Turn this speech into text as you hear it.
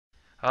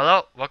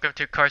Hello, welcome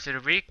to Cards of the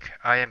Week.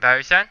 I am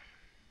Barry-san,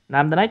 And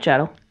I'm the Night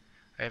Shadow.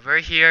 and we're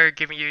here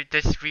giving you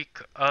this week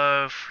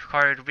of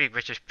Card of the Week,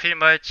 which is pretty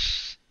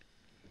much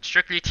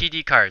strictly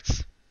TD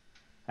cards.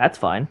 That's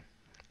fine.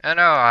 I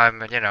know I'm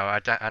not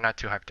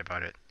too hyped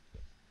about it.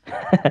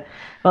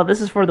 Well,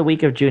 this is for the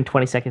week of June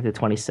 22nd to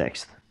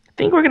 26th. I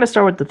think we're going to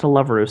start with the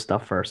Televeru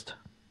stuff first.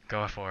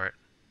 Go for it.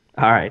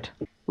 All right.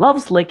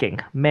 Love's Licking,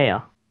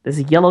 Maya. This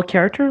is a yellow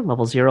character,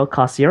 level 0,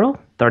 cost 0,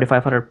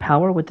 3500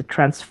 power with the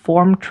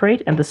Transform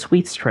trait and the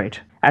Sweets trait.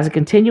 As a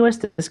continuous,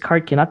 this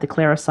card cannot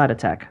declare a side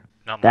attack.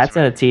 Not much That's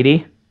of in it. a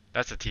TD?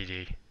 That's a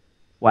TD.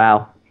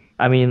 Wow.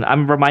 I mean,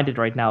 I'm reminded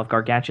right now of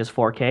Gargantua's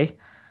 4K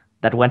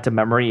that went to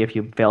memory if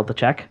you failed to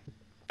check.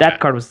 Yeah. That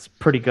card was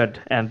pretty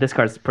good, and this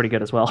card is pretty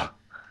good as well.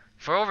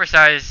 For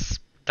oversized,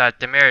 that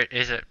demerit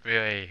isn't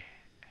really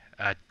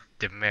a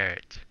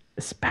demerit.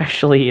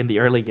 Especially in the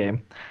early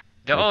game.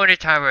 The Like, only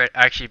time where it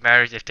actually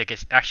matters if they can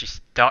actually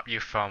stop you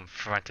from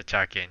front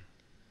attacking.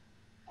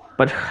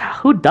 but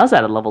who does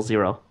that at level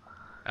 0?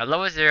 At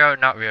level 0,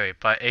 not really,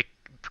 but it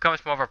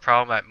becomes more of a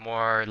problem at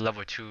more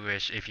level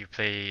 2-ish if you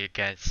play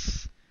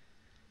against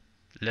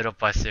Little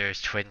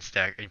Buster's twin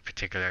stack in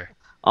particular.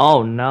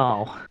 Oh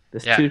no.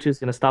 This Yeah, 2-2 is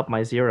going to stop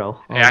my 0.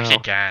 it Oh actually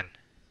no. can.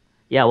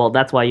 Yeah, well,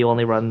 that's why you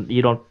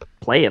don't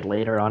play it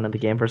later on in the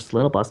game versus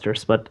Little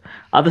Busters. But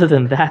other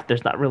than that,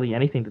 there's not really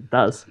anything that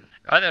does.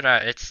 Other than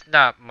that, it's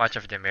not much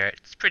of a demerit.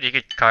 It's a pretty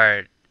good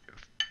card.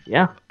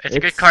 Yeah, It's a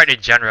good card it's.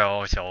 in general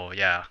also,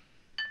 yeah.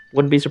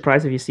 Wouldn't be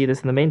surprised if you see this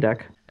in the main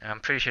deck.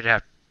 I'm pretty sure they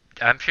have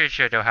I'm pretty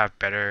sure they'll have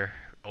better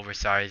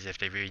oversized if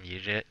they really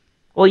needed it.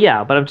 Well,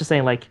 yeah, but I'm just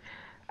saying, like,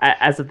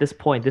 as of this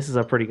point, this is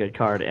a pretty good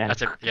card and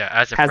As of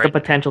has the right.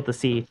 potential to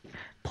see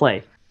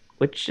play,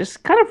 which is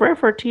kind of rare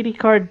for a TD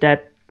card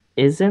that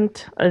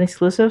isn't an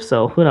exclusive.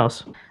 So who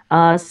knows?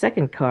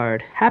 Second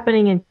card,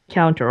 Happening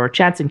Encounter or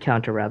Chance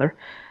Encounter rather.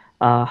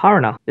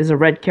 Haruna is a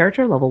red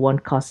character, level 1,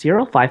 cost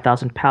 0,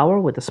 5000 power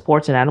with a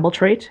sports and animal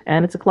trait,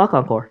 and it's a Clock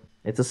Encore.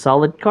 It's a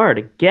solid card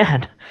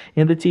again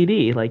in the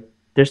TD. Like,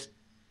 there's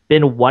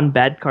been one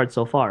bad card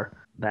so far.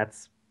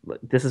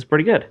 This is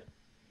pretty good.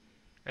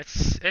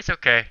 It's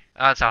okay.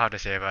 That's all I have to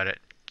say about it.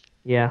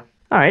 Yeah.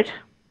 All right.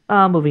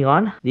 Moving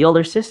on. The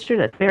older sister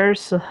that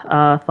bears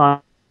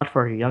thought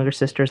for her younger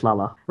sister's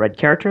Lala. Red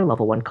character,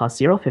 level 1, cost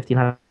 0,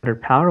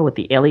 1500 power with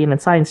the alien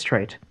and science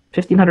trait.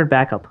 1500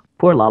 backup.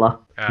 Poor Lala.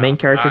 Main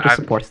character to I,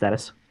 support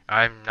status.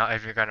 I'm not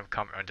even gonna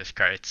comment on this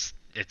card.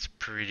 It's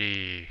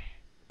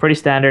Pretty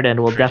standard and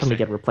will pretty definitely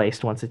sick. get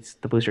replaced once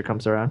the booster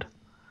comes around.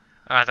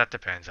 That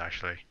depends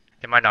actually.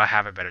 They might not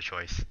have a better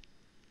choice.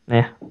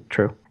 Eh,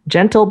 true.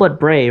 Gentle but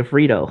brave,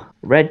 Rito.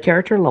 Red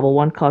character, level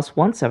 1, cost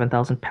 1,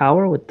 7000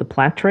 power with the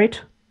plant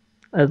trait.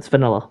 It's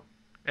vanilla.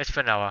 It's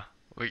vanilla.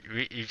 We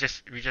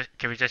just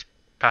can we just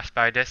pass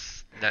by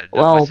this?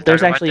 Well, What's the there's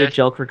talking about actually a this?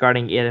 joke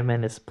regarding him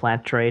and his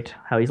plant trait,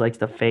 how he likes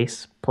to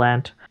face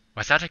plant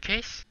Was that the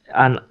case?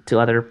 on to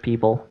other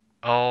people.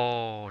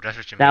 Oh, that's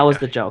what you That mean. was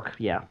the joke,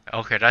 yeah.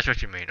 Okay, that's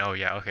what you mean. Oh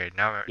yeah, okay.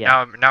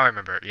 Yeah. Now I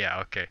remember.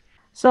 Yeah, okay.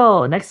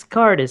 So, next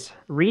card is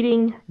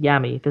Reading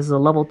Yami. This is a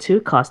level 2,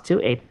 cost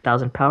 2,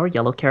 8000 power,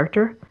 yellow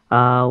character,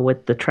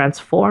 with the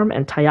Transform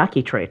and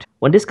Taiyaki trait.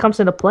 When this comes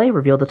into play,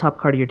 reveal the top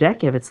card of your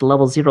deck. If it's a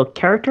level 0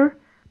 character,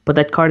 put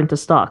that card into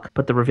stock.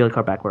 Put the revealed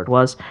card back where it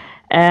was.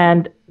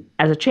 And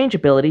as a change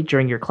ability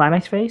during your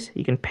Climax phase,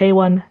 you can pay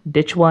one,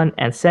 ditch one,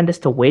 and send this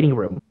to Waiting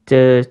Room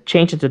to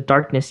change into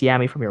Darkness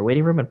Yami from your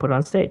Waiting Room and put it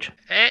on stage.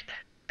 It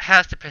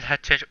has the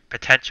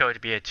potential to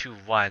be a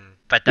 2-1,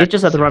 but You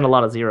just have that's to run a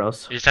lot of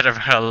zeros. instead of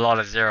a lot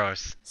of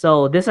zeros.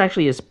 So this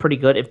actually is pretty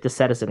good if the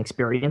set is an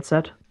experience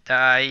set.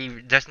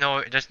 There's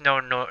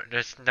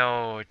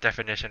no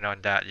definition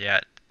on that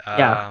yet.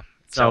 Yeah.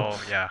 So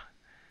So yeah,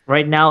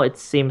 right now it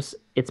seems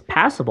it's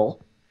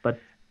passable, but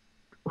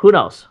who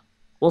knows?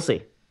 We'll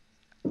see.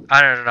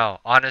 I don't know.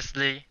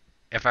 Honestly,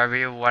 if I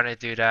really want to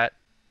do that,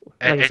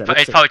 Like I said,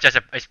 let's it's see. probably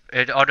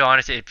just although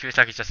honestly, it feels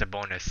like it's just a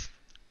bonus.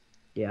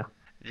 Yeah.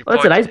 You Well,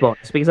 it's a probably, nice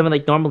bonus because I mean,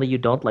 like normally you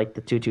don't like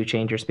the 2-2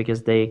 changers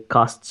because they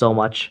cost so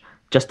much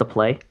just to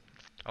play.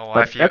 oh,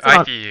 But that's I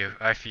not. feel you,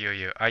 I feel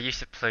you. I used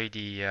to play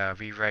the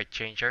rewrite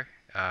changer,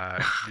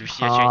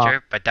 Lucia Uh,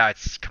 changer, but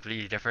that's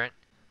completely different.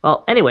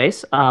 well,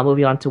 anyways,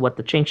 moving on to what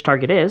the change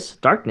target is: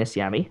 Darkness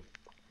Yami.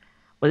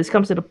 When this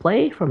comes into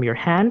play from your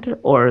hand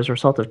or as a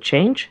result of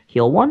change,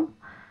 heal one.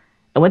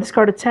 And when this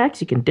card attacks,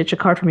 you can ditch a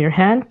card from your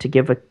hand to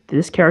give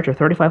this character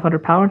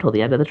 3500 power until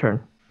the end of the turn.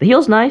 The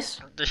heal's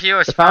nice. The hero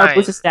is The power fine.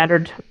 boost is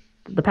standard.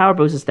 The power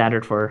boost is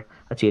standard for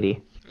a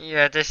TD.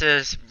 Yeah,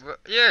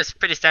 it's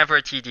pretty standard for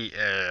a TD.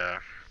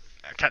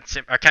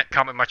 I can't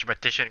comment much about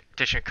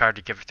addition card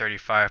to give it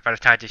 35. By the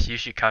time this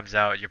usually comes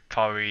out, you're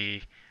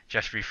probably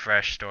just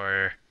refreshed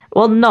or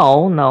Well,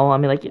 no, no. I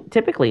mean, like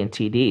typically in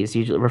TDs,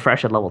 you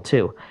refresh at level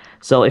 2.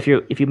 So if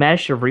you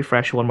manage to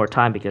refresh one more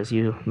time because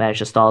you managed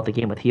to stall out the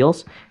game with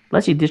heals,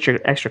 lets you ditch your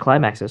extra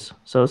climaxes.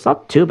 So it's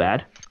not too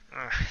bad.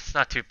 it's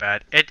not too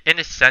bad. It in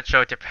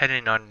essential,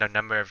 depending on the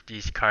number of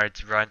these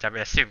cards runs. I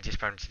mean, assume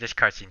this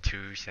card's in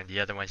twos and the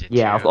other one's in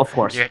Yeah, two. of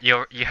course.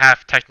 You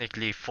have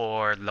technically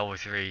four level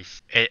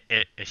threes. It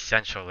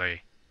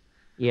essentially.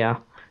 Yeah,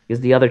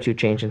 because the other two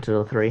change into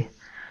the three.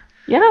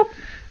 Yeah,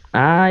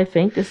 I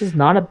think this is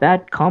not a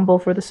bad combo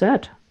for the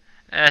set.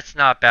 It's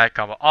not a bad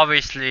combo.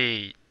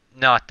 Obviously,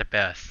 not the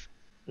best.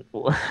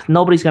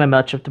 Nobody's gonna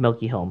match up to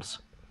Milky Holmes.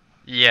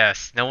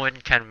 Yes, no one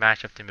can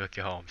match up to Milky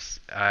Holmes.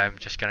 I'm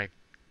just gonna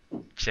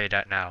say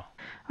that now.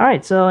 All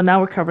right, so now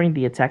we're covering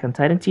the Attack on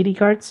Titan TD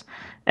cards,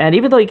 and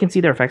even though you can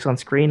see their effects on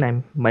screen,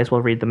 I might as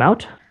well read them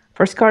out.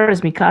 First card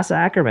is Mikasa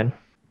Ackerman.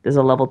 This is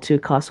a level 2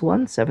 cost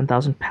 1,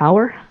 7,000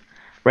 power.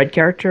 Red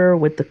character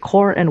with the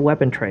core and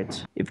weapon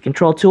traits. If you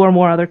control two or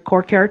more other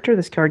core character,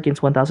 this card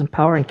gains 1,000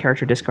 power and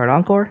character discard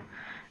encore.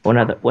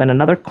 When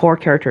another core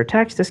character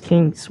attacks, this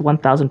gains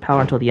 1,000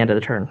 power until the end of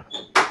the turn.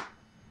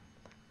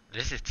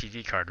 This is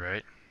TD card,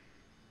 right?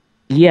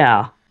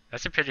 Yeah,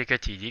 That's a pretty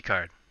good TD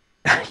card.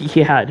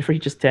 yeah, it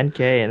reaches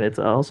 10k and it's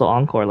also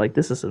encore. Like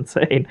this is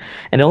insane,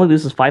 and it only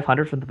loses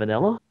 500 from the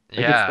vanilla. Like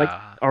it's like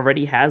Yeah.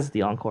 already has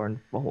the encore. And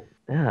oh,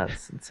 yeah,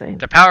 it's insane.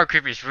 The power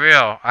creep is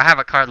real. I have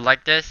a card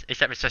like this,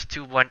 except it's just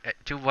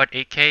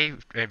 218k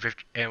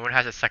and one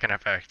has a second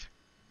effect.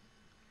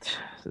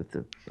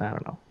 I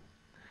don't know.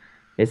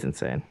 It's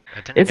insane.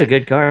 But then It's a again,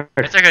 good card.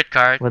 it's a good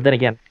card. But then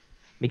again,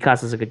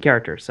 Mikasa's a good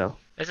character, so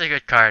It's a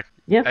good card.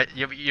 yeah. I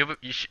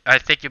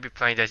think you'll be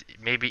playing this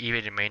maybe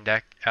even in main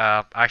deck.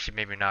 Actually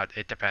maybe not.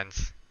 It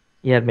depends.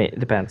 Yeah, it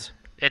depends.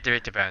 It really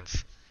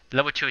depends.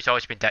 Level 2 has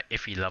always been that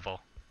iffy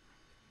level.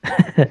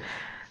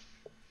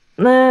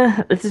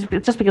 Nah, it's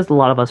just because a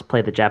lot of us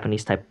play the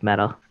Japanese type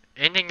meta.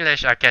 In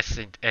English, I guess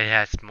it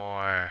has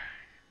more.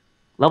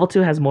 Level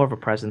 2 has more of a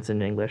presence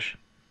in English.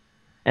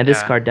 And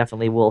this Yeah. card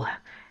definitely will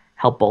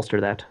help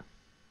bolster that.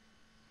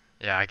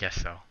 Yeah, I guess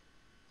so.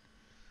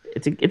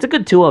 It's a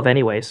good 2 of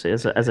anyways,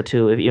 as a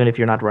 2, even if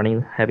you're not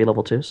running heavy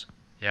level 2s.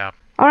 Yeah.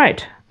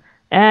 Alright.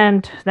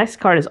 And next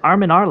card is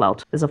Armin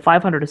Arlaut. There's a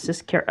 500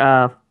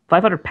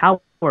 500 power,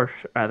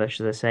 rather,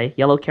 should I say.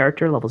 Yellow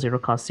character, level 0,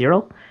 cost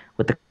 0,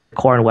 with the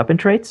core and weapon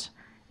traits.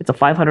 It's a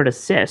 500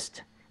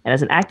 assist, and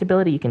as an act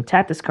ability, you can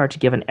tap this card to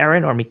give an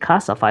Eren or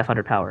Mikasa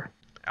 500 power.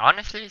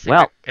 Honestly,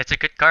 Well, it's a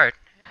good card.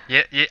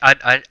 Yeah,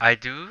 I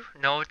do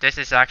know this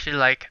is actually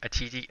like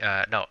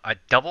a no, a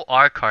double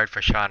R card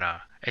for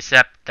Shana.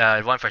 Except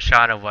the one for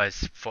Shana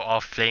was for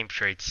all flame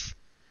traits.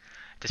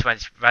 This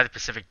one's rather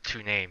specific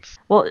to names.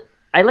 well,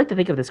 I like to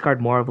think of this card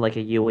more of like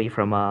a Yui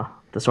from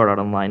the Sword Art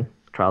Online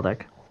trial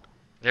deck.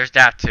 There's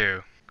that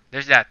too.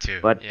 There's that too.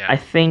 But Yeah. I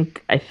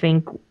think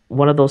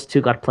one of those two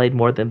got played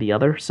more than the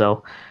other,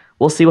 so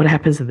we'll see what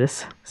happens in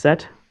this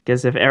set.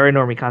 Because if Eren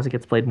or Mikasa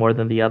gets played more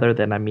than the other,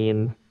 then I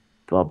mean,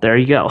 well, there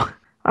you go.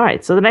 All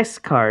right, so the next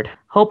card,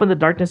 Hope in the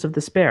Darkness of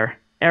Despair.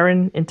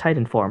 Eren in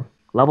Titan form.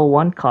 Level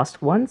 1,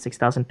 cost 1,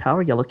 6,000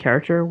 power, yellow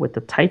character with the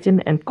Titan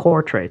and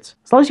core traits.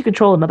 As long as you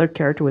control another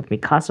character with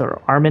Mikasa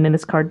or Armin in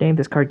its card name,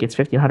 this card gets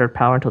 1,500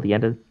 power until the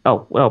end of...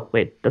 Oh, well,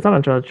 wait, that's not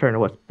until the turn.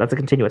 What? That's a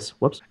continuous.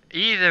 Whoops.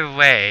 Either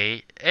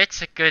way,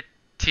 it's a good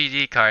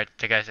TD card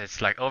because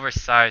it's like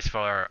oversized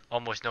for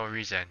almost no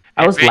reason.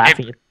 I was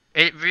laughing.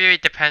 It really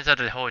depends on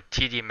the whole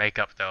TD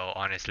makeup though,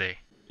 honestly.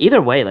 Either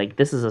way, like,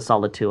 this is a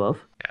solid 2 of.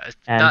 Yeah,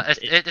 And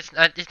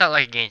it's not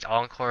like it gains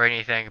encore or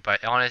anything,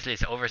 but honestly,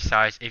 it's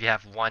oversized if you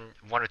have one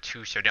or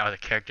two certain other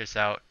characters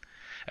out.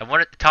 And one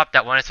at the top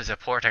that one is to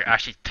support, like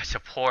actually to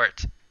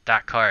support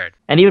that card.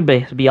 And even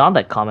beyond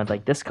that comment,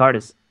 like this card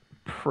is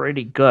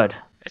pretty good.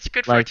 It's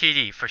good for a Like-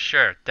 TD, for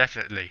sure,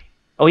 definitely.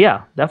 Oh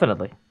yeah,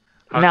 definitely.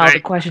 Now Great. the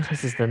question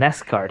is the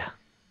next card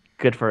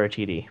good for a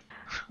TD?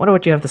 Wonder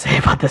what you have to say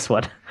about this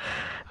one.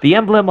 The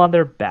emblem on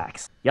their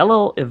backs.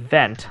 Yellow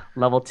event,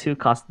 level 2,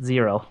 cost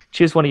 0.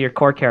 Choose one of your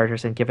core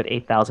characters and give it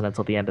 8,000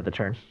 until the end of the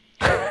turn.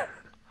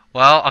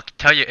 Well, I'll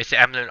tell you, it's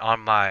the emblem on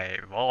my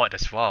wallet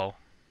as well.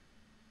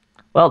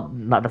 Well,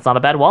 that's not a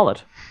bad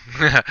wallet.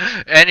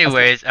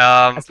 Anyways,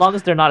 As long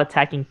as they're not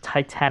attacking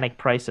Titanic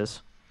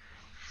prices.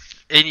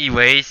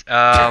 anyways,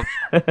 okay,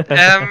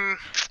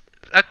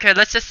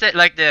 let's just say it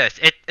like this.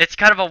 It's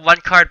kind of a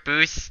one card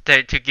boost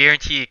to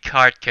guarantee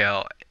card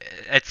kill.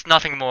 It's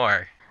nothing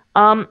more.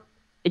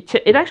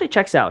 It actually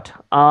checks out.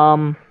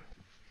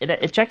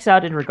 It checks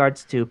out in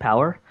regards to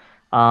power.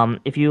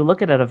 If you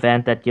look at an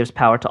event that gives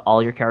power to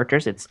all your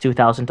characters, it's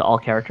 2,000 to all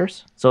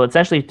characters. So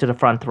essentially to the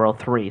front row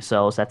 3,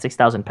 so that's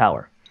 6,000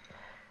 power.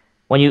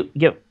 When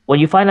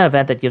you find an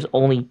event that gives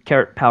only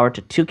power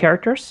to 2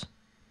 characters,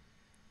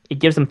 it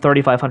gives them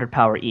 3,500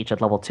 power each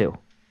at level 2.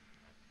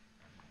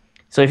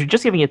 So if you're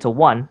just giving it to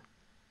one,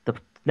 the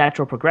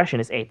natural progression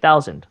is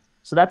 8,000.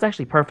 So that's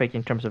actually perfect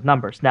in terms of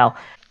numbers. Now,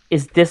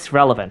 is this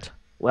relevant?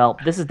 Well,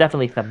 this is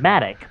definitely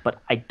thematic,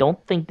 but I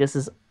don't think this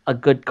is a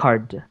good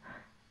card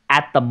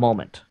at the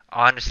moment.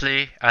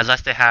 Honestly,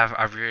 unless they have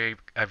a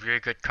really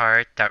good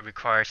card that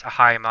requires a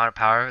high amount of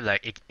power,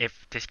 like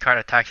if this card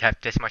attacks have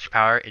this much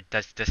power, it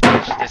does this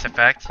much this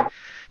effect,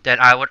 then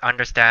I would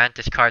understand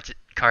this card's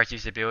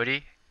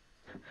usability.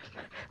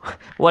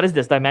 What is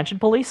this, Dimension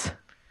Police?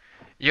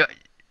 You,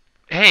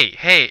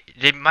 hey,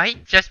 they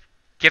might just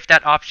give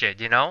that option,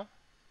 you know?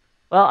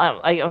 Well, I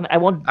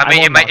won't. I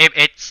mean, won't know.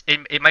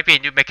 it might be a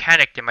new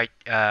mechanic they might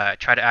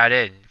try to add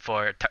in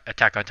for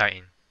Attack on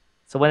Titan.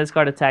 So when this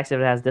card attacks, if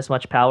it has this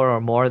much power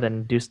or more,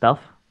 then do stuff.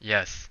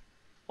 Yes.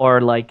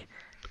 Or like,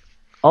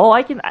 oh,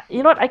 I can,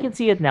 you know what? I can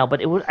see it now, but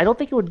it would. I don't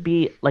think it would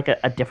be like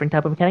a different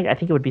type of mechanic. I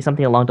think it would be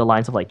something along the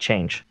lines of like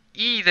change.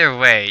 Either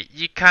way,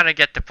 you kind of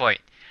get the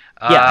point.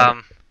 Yeah, I know.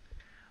 Um,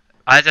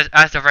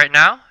 as of right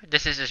now,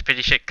 this is a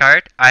pretty shit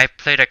card. I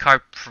played a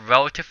card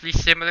relatively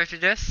similar to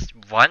this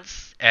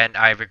once, and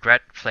I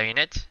regret playing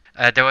it.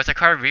 There was a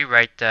card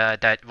rewrite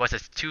that was a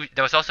two.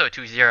 There was also a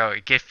 2/0.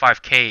 It gives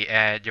 5k,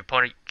 and your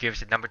opponent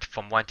gives a number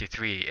from 1 to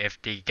 3. If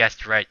they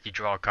guessed right, you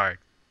draw a card.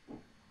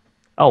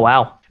 Oh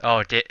wow.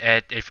 Oh,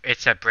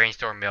 it's a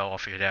brainstorm mill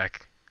off your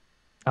deck.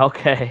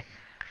 Okay.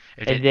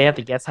 It And did. they have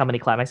to guess how many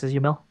climaxes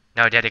you mill.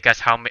 No, they had to guess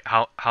how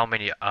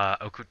many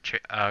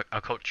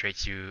occult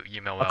traits you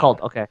mill A out.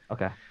 cult. Okay.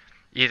 Okay.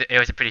 Either it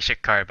was a pretty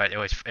shit card, but it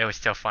was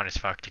still fun as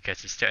fuck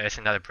because it's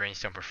another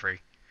brainstorm for free.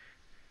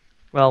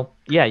 Well,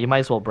 yeah, you might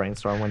as well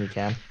brainstorm when you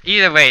can.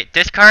 Either way,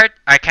 this card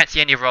I can't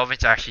see any relevance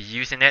to actually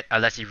using it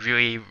unless you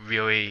really,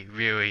 really,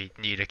 really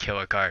need a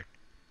killer card.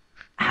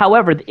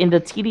 However, in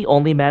the TD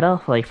only meta,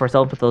 like for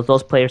example,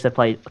 those players that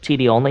play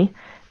TD only,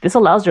 this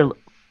allows their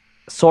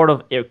sort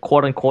of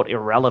quote unquote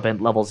irrelevant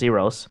level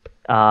zeros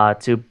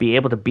to be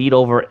able to beat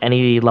over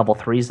any level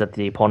threes that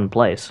the opponent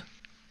plays.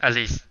 At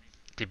least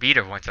the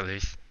beater once at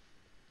least.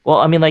 Well,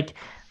 I mean, like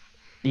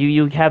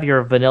you have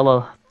your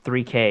vanilla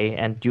 3K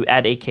and you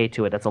add 8K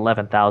to it, that's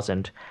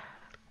 11,000.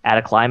 Add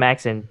a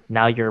climax, and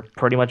now you're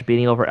pretty much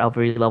beating over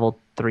every level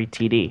 3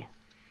 TD.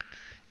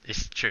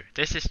 It's true.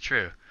 This is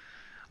true.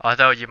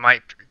 Although you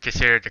might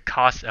consider the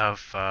cost of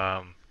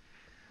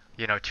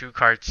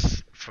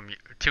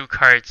two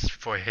cards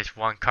for his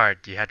one card.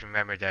 You have to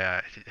remember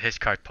that his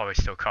card probably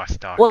still costs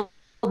stock. Well,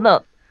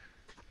 no,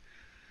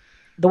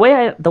 the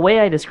way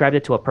I described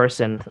it to a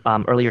person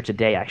earlier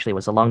today actually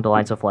was along the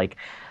lines of like,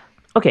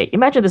 okay,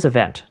 imagine this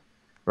event,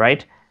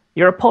 right?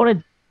 Your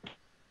opponent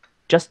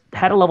just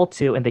had a level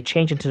 2 and they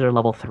change into their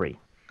level 3.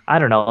 I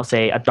don't know,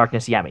 say a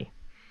Darkness Yami.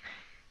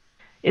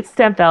 It's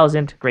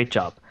 10,000, great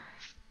job.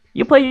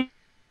 You play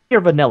your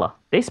vanilla.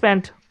 They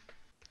spent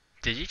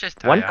Did you just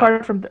die one out?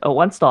 card from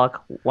one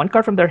stock, one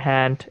card from their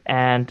hand,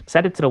 and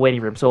send it to the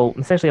waiting room. So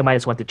essentially, a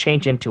 -1 to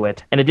change into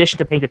it, in addition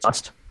to paying the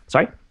cost.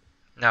 Sorry,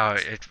 No,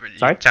 it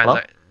sorry, sounds hello.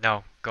 like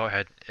no. Go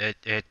ahead.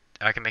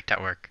 I can make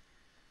that work.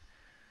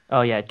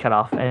 Oh yeah, it cut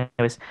off.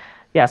 Anyways,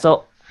 yeah.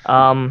 So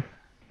um,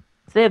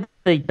 they have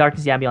the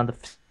Darkness Yami on the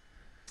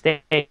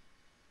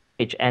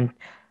stage, and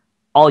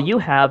all you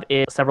have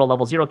is several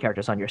level 0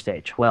 characters on your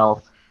stage.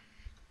 Well,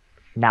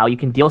 now you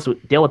can deal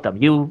with them.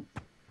 You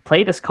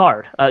play this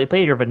card. You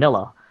play your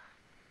vanilla.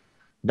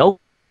 No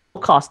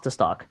cost to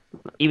stock.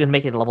 Even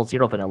make it a level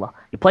 0 vanilla.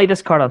 You play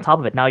this card on top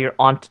of it. Now you're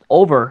on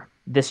over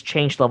this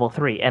changed level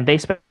 3, and they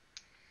spent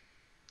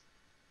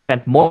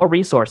more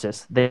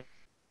resources than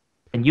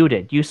you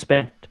did. You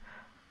spent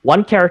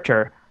one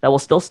character that will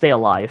still stay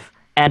alive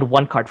and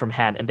one card from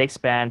hand, and they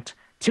spent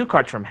two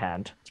cards from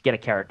hand to get a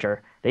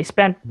character. They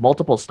spent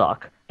multiple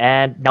stock,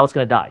 and now it's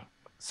gonna die.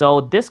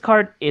 So this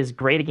card is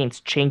great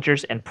against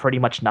changers and pretty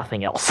much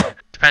nothing else.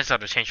 Depends on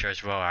the changer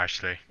as well,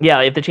 actually. Yeah,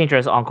 if the changer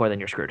is encore, then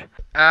you're screwed.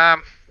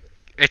 Um,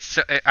 it's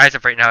as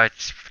of right now,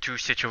 it's too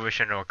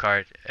situational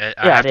card. I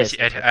Yeah, have it to is.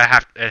 see. I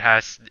have. It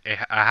has.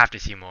 I have to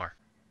see more.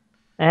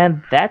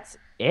 And that's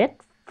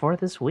it for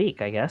this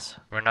week, I guess.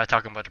 We're not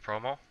talking about the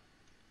promo,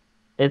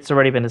 It's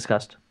already been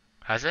discussed.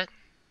 has it?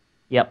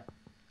 Yep.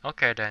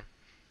 Okay then.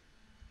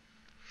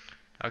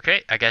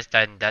 Okay, I guess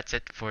then that's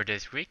it for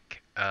this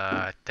week.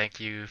 Thank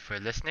you for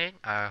listening.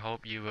 I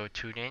hope you will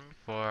tune in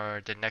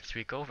for the next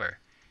week over.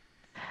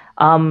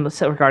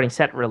 So regarding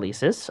set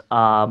releases,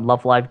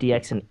 Love Live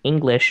DX in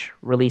English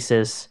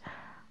releases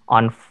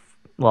on,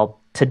 well,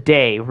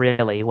 today,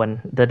 really,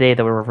 when the day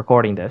that we were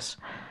recording this.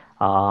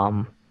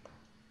 Um,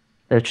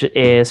 which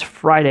is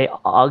Friday,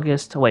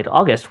 August. What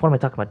am I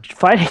talking about?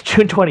 Friday,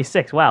 June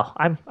 26th. Wow,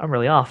 I'm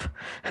really off.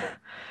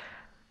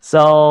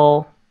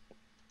 So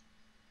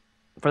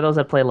for those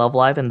that play Love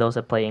Live and those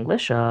that play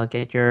English,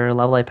 get your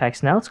Love Live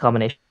packs now. It's a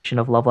combination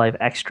of Love Live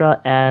Extra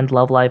and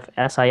Love Live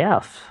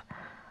SIF.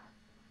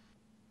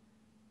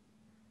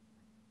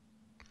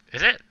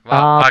 Is it?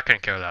 Well, Uh, I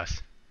couldn't care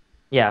less.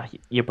 yeah,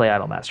 you play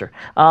Idolmaster.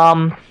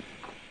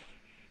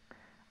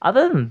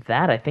 Other than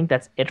that, I think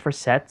that's it for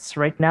sets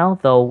right now,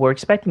 though we're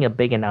expecting a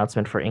big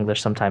announcement for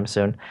English sometime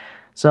soon.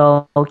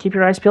 So keep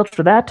your eyes peeled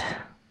for that.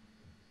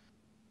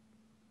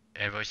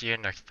 And we'll see you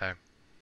next time.